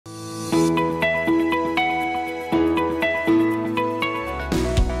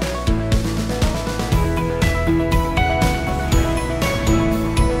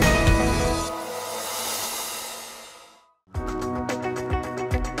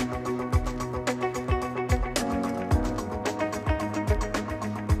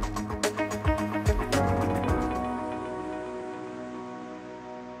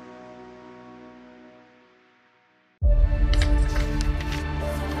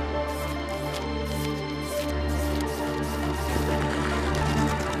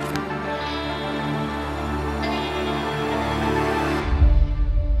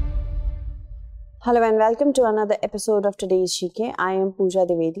Hello and welcome to another episode of today's GK. I am Pooja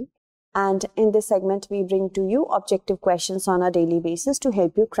Dwivedi, and in this segment we bring to you objective questions on a daily basis to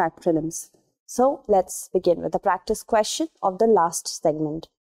help you crack prelims. So let's begin with the practice question of the last segment.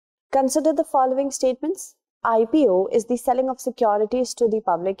 Consider the following statements. IPO is the selling of securities to the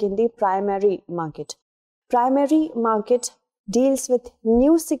public in the primary market. Primary market deals with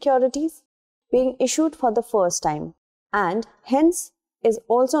new securities being issued for the first time and hence is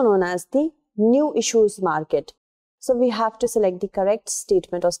also known as the new issues market. So we have to select the correct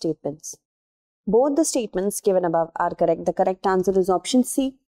statement or statements. Both the statements given above are correct. The correct answer is option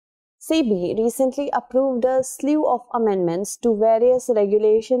C. SEBI recently approved a slew of amendments to various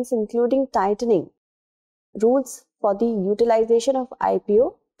regulations including tightening rules for the utilization of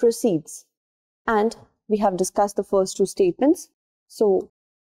IPO proceeds. And we have discussed the first two statements. So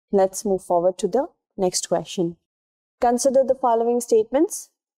let's move forward to the next question. Consider the following statements.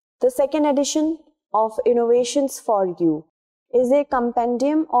 The second edition of Innovations for You is a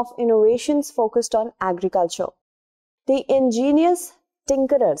compendium of innovations focused on agriculture. The Ingenious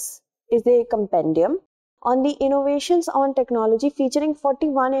Tinkerers is a compendium on the innovations on technology featuring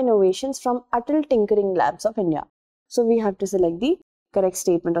 41 innovations from Atal Tinkering Labs of India. So we have to select the correct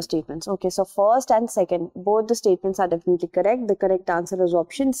statement or statements. Okay, so first and second, both the statements are definitely correct. The correct answer is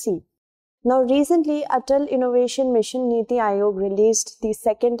option C. Now, recently, Atal Innovation Mission Niti Aayog released the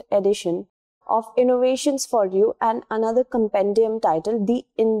second edition of Innovations for You and another compendium titled The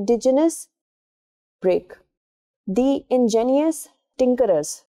Indigenous Break, The Ingenious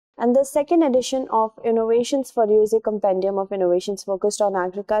Tinkerers. And the second edition of Innovations for You is a compendium of innovations focused on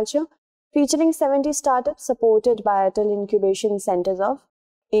agriculture, featuring 70 startups supported by Atal Incubation Centers of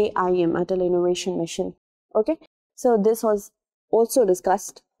AIM, Atal Innovation Mission. Okay, so this was also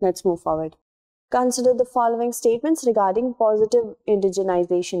discussed. Let's move forward. Consider the following statements regarding positive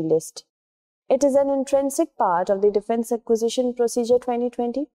indigenization list. It is an intrinsic part of the Defense Acquisition Procedure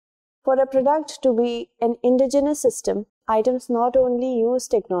 2020. For a product to be an indigenous system, items not only use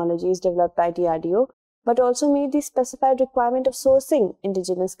technologies developed by DRDO, but also meet the specified requirement of sourcing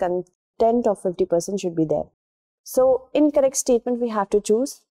indigenous content of 50% should be there. So, incorrect statement we have to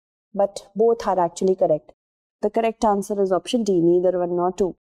choose, but both are actually correct. The correct answer is option D, neither one nor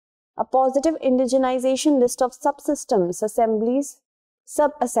two. A positive indigenization list of subsystems, assemblies,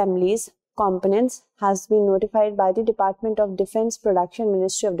 sub-assemblies, components has been notified by the Department of Defense Production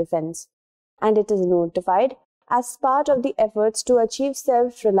Ministry of Defense, and it is notified as part of the efforts to achieve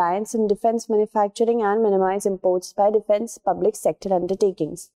self-reliance in defense manufacturing and minimize imports by defense public sector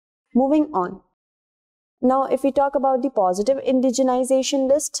undertakings. Moving on. Now, if we talk about the positive indigenization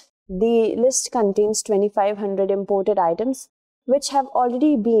list, the list contains 2,500 imported items which have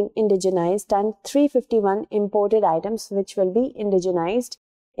already been indigenized and 351 imported items which will be indigenized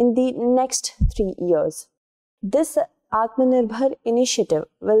in the next 3 years. This Atmanirbhar initiative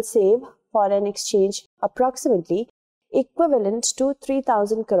will save foreign exchange approximately equivalent to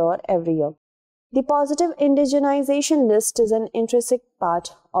 3,000 crore every year. The positive indigenization list is an intrinsic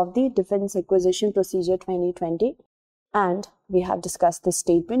part of the Defense Acquisition Procedure 2020. And we have discussed this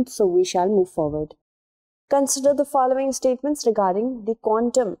statement, so we shall move forward. Consider the following statements regarding the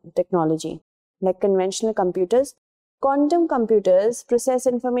quantum technology. Like conventional computers, quantum computers process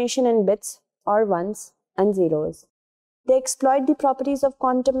information in bits or ones and zeros. They exploit the properties of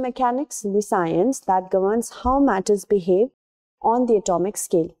quantum mechanics, the science that governs how matters behave on the atomic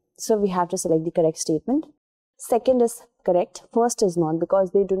scale. So we have to select the correct statement. Second is correct. First is not,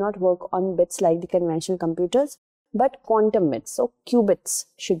 because they do not work on bits like the conventional computers, but quantum bits, so qubits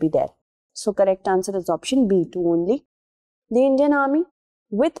should be there. So correct answer is option B, 2 only. The Indian Army,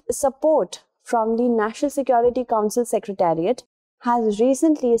 with support from the National Security Council Secretariat, has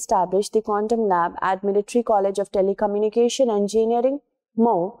recently established the Quantum Lab at Military College of Telecommunication Engineering,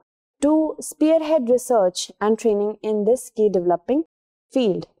 Mhow, to spearhead research and training in this key developing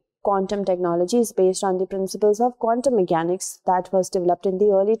field. Quantum technology is based on the principles of quantum mechanics that was developed in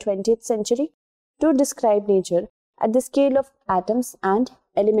the early 20th century to describe nature at the scale of atoms and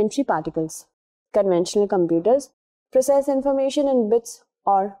elementary particles. Conventional computers process information in bits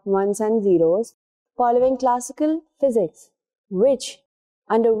or ones and zeros following classical physics,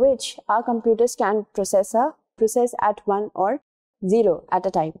 under which our computers can process at 1 or 0 at a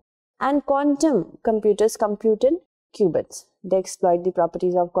time. And quantum computers compute in qubits. They exploit the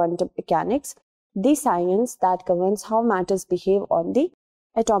properties of quantum mechanics, the science that governs how matters behave on the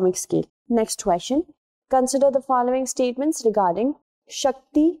atomic scale. Next question. Consider the following statements regarding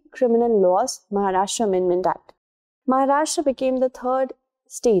Shakti Criminal Laws Maharashtra Amendment Act. Maharashtra became the third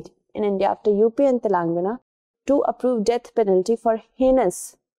state in India after UP and Telangana to approve death penalty for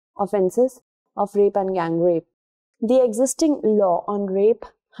heinous offences of rape and gang rape. The existing law on rape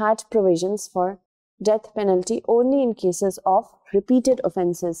had provisions for death penalty only in cases of repeated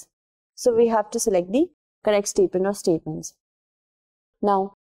offences. So we have to select the correct statement or statements.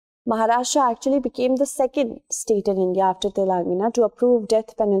 Now, Maharashtra actually became the second state in India after Telangana to approve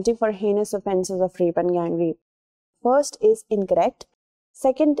death penalty for heinous offences of rape and gang rape. First is incorrect.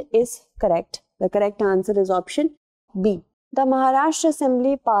 Second is correct. The correct answer is option B. The Maharashtra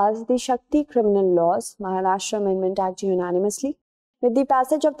Assembly passed the Shakti Criminal Laws Maharashtra Amendment Act unanimously. With the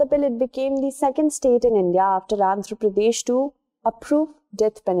passage of the bill, it became the second state in India after Andhra Pradesh to approve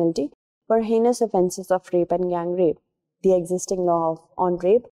death penalty for heinous offences of rape and gang rape. The existing law on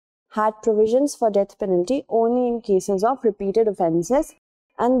rape had provisions for death penalty only in cases of repeated offences,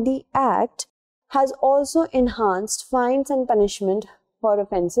 and the Act has also enhanced fines and punishment for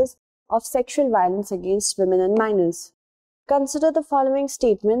offences of sexual violence against women and minors. Consider the following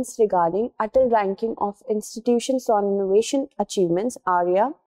statements regarding Atal ranking of institutions on innovation achievements,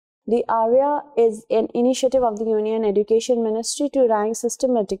 ARIIA. The ARIIA is an initiative of the Union Education Ministry to rank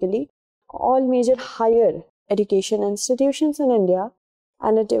systematically all major higher education institutions in India,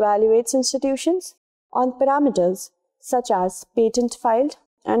 and it evaluates institutions on parameters such as patent filed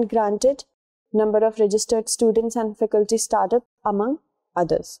and granted, number of registered students and faculty startup, among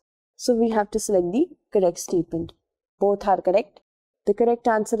others. So we have to select the correct statement. Both are correct. The correct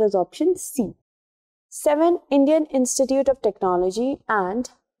answer is option C. 7. Indian Institute of Technology and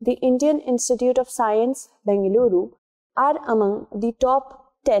the Indian Institute of Science, Bengaluru, are among the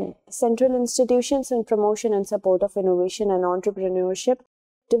top 10 central institutions in promotion and support of innovation and entrepreneurship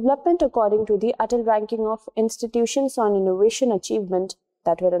development according to the Atal ranking of institutions on innovation achievement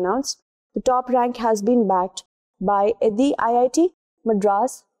that were announced. The top rank has been backed by the IIT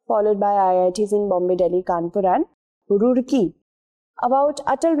Madras, followed by IITs in Bombay, Delhi, Kanpur and Roorkee. About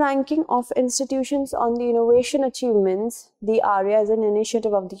Atal ranking of institutions on the innovation achievements, the ARIIA is an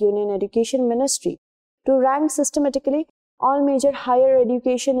initiative of the Union Education Ministry to rank systematically all major higher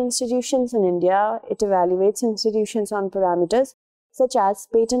education institutions in India. It evaluates institutions on parameters such as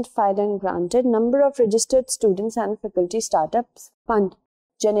patent filed and granted, number of registered students and faculty startups, fund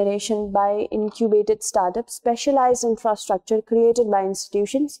generation by incubated startups, specialized infrastructure created by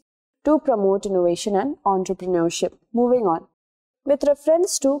institutions to promote innovation and entrepreneurship. Moving on. With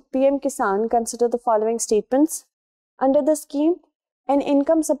reference to PM-KISAN, consider the following statements. Under the scheme, an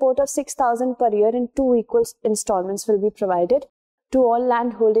income support of 6,000 per year in 2 equal installments will be provided to all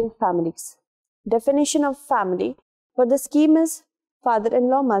landholding families. Definition of family for the scheme is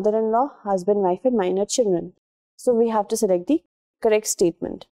father-in-law, mother-in-law, husband, wife and minor children. So we have to select the correct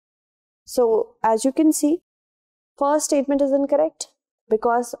statement. So as you can see, first statement is incorrect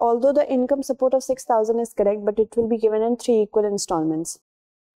because although the income support of 6,000 is correct, but it will be given in 3 equal installments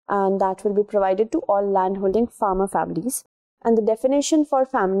and that will be provided to all landholding farmer families. And the definition for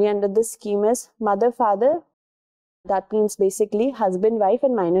family under this scheme is mother, father, that means basically husband, wife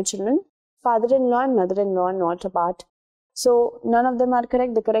and minor children. Father-in-law and mother-in-law are not apart. So none of them are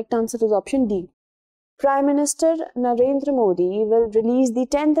correct. The correct answer is option D. Prime Minister Narendra Modi will release the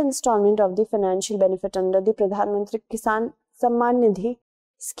 10th installment of the financial benefit under the Pradhan Mantri Kisan Samman Nidhi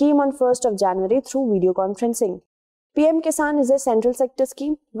scheme on 1st of January through video conferencing. PM-KISAN is a central sector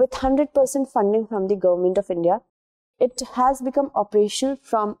scheme with 100% funding from the Government of India. It has become operational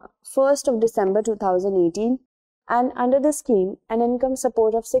from 1st of December 2018 and under the scheme, an income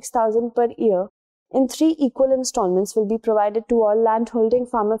support of 6,000 per year in 3 equal installments will be provided to all landholding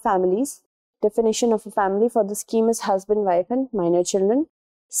farmer families. Definition of a family for the scheme is husband, wife and minor children.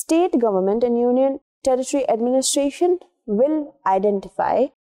 State government and union territory administration will identify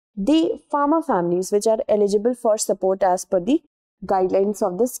the farmer families which are eligible for support as per the guidelines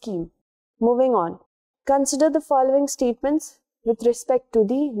of the scheme. Moving on. Consider the following statements with respect to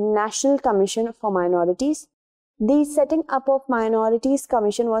the National Commission for Minorities. The setting up of Minorities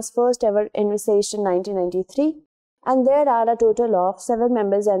Commission was first ever envisaged in 1993 and there are a total of 7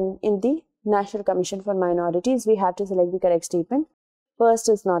 members in the National Commission for Minorities. We have to select the correct statement. First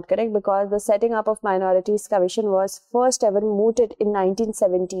is not correct because the setting up of Minorities Commission was first ever mooted in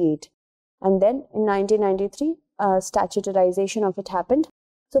 1978 and then in 1993 statutorization of it happened.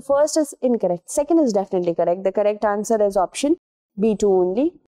 So first is incorrect. Second is definitely correct. The correct answer is option B2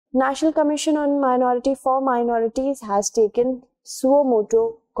 only. National Commission on Minority for Minorities has taken suo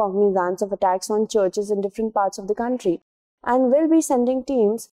motu cognizance of attacks on churches in different parts of the country and will be sending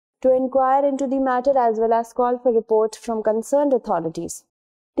teams to inquire into the matter as well as call for report from concerned authorities.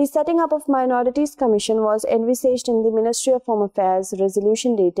 The setting up of Minorities Commission was envisaged in the Ministry of Home Affairs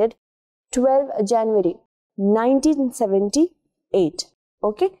resolution dated 12 January 1978.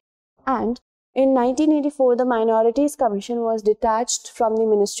 Okay, and In 1984, the Minorities Commission was detached from the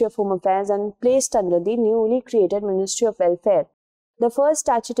Ministry of Home Affairs and placed under the newly created Ministry of Welfare. The first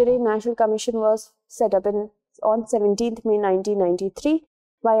statutory national commission was set up on 17th May 1993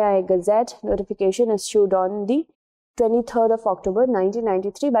 via a Gazette notification issued on the 23rd of October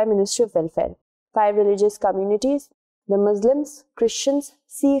 1993 by Ministry of Welfare. 5 religious communities, the Muslims, Christians,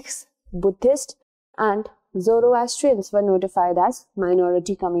 Sikhs, Buddhists and Zoroastrians were notified as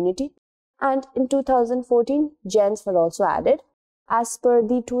minority community. And in 2014, Jains were also added. As per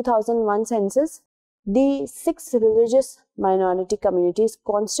the 2001 census, the 6 religious minority communities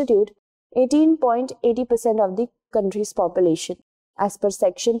constitute 18.80% of the country's population. As per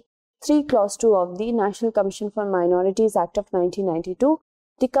Section 3, Clause 2 of the National Commission for Minorities Act of 1992,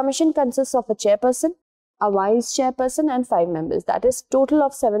 the commission consists of a chairperson, a vice chairperson and 5 members. That is, total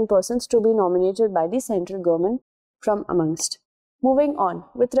of 7 persons to be nominated by the central government from amongst. Moving on,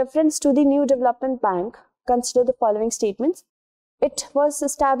 with reference to the New Development Bank, consider the following statements. It was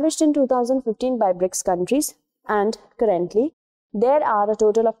established in 2015 by BRICS countries and currently there are a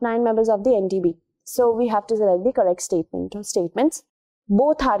total of 9 members of the NDB. So we have to select the correct statement or statements.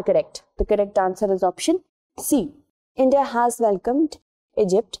 Both are correct. The correct answer is option C. India has welcomed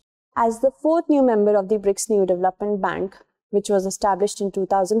Egypt as the 4th new member of the BRICS New Development Bank, which was established in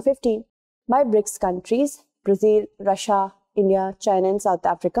 2015 by BRICS countries, Brazil, Russia, India, China and South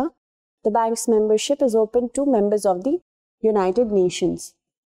Africa. The bank's membership is open to members of the United Nations.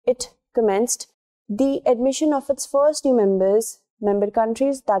 It commenced the admission of its first new member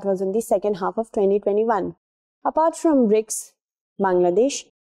countries, that was in the second half of 2021. Apart from BRICS, Bangladesh,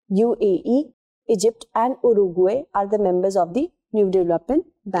 UAE, Egypt and Uruguay are the members of the New Development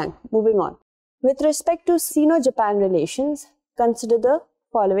Bank. Moving on. With respect to Sino-Japan relations, consider the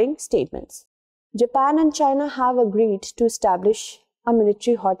following statements. Japan and China have agreed to establish a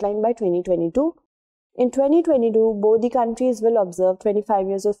military hotline by 2022. In 2022, both the countries will observe 25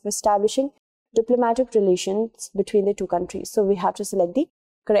 years of establishing diplomatic relations between the two countries. So we have to select the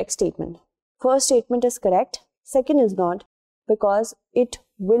correct statement. First statement is correct. Second is not, because it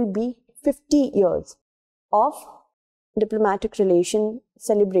will be 50 years of diplomatic relation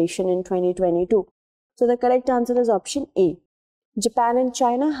celebration in 2022. So the correct answer is option A. Japan and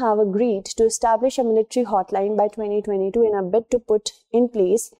China have agreed to establish a military hotline by 2022 in a bid to put in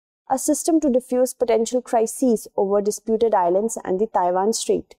place a system to diffuse potential crises over disputed islands and the Taiwan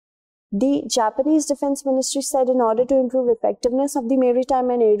Strait. The Japanese Defense Ministry said in order to improve effectiveness of the maritime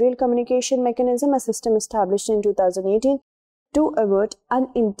and aerial communication mechanism, a system established in 2018 to avert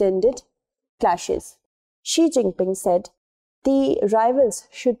unintended clashes. Xi Jinping said the rivals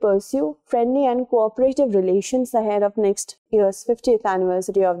should pursue friendly and cooperative relations ahead of next year's 50th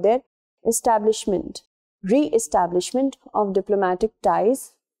anniversary of their re-establishment of diplomatic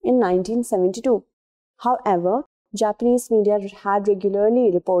ties in 1972. However, Japanese media had regularly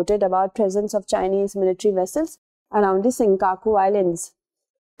reported about presence of Chinese military vessels around the Senkaku Islands.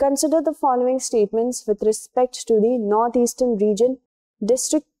 Consider the following statements with respect to the Northeastern Region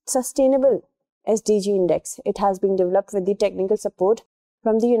District Sustainable SDG Index. It has been developed with the technical support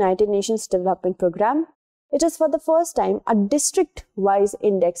from the United Nations Development Programme. It is for the first time a district-wise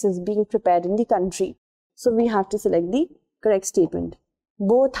index is being prepared in the country. So we have to select the correct statement.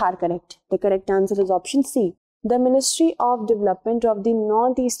 Both are correct. The correct answer is option C. The Ministry of Development of the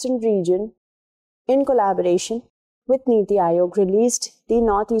Northeastern Region, in collaboration with Niti Aayog, released the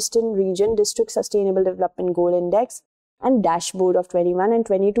Northeastern Region District Sustainable Development Goal Index and Dashboard of 21 and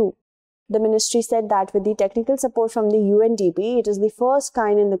 22. The ministry said that with the technical support from the UNDP, it is the first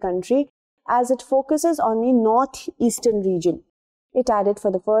kind in the country as it focuses on the northeastern region. It added for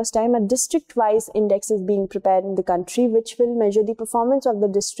the first time a district-wise index is being prepared in the country which will measure the performance of the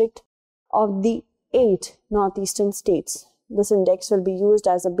district of the 8 northeastern states. This index will be used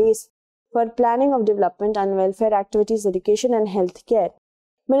as a base for planning of development and welfare activities, education and health care.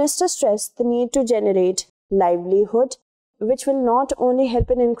 Minister stressed the need to generate livelihood, which will not only help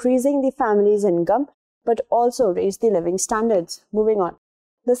in increasing the family's income, but also raise the living standards. Moving on.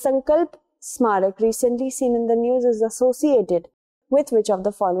 The Sankalp Smarak recently seen in the news is associated with which of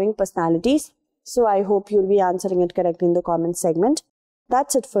the following personalities? So I hope you'll be answering it correctly in the comment segment.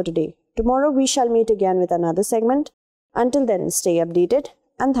 That's it for today. Tomorrow we shall meet again with another segment. Until then, stay updated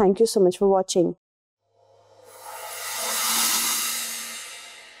and thank you so much for watching.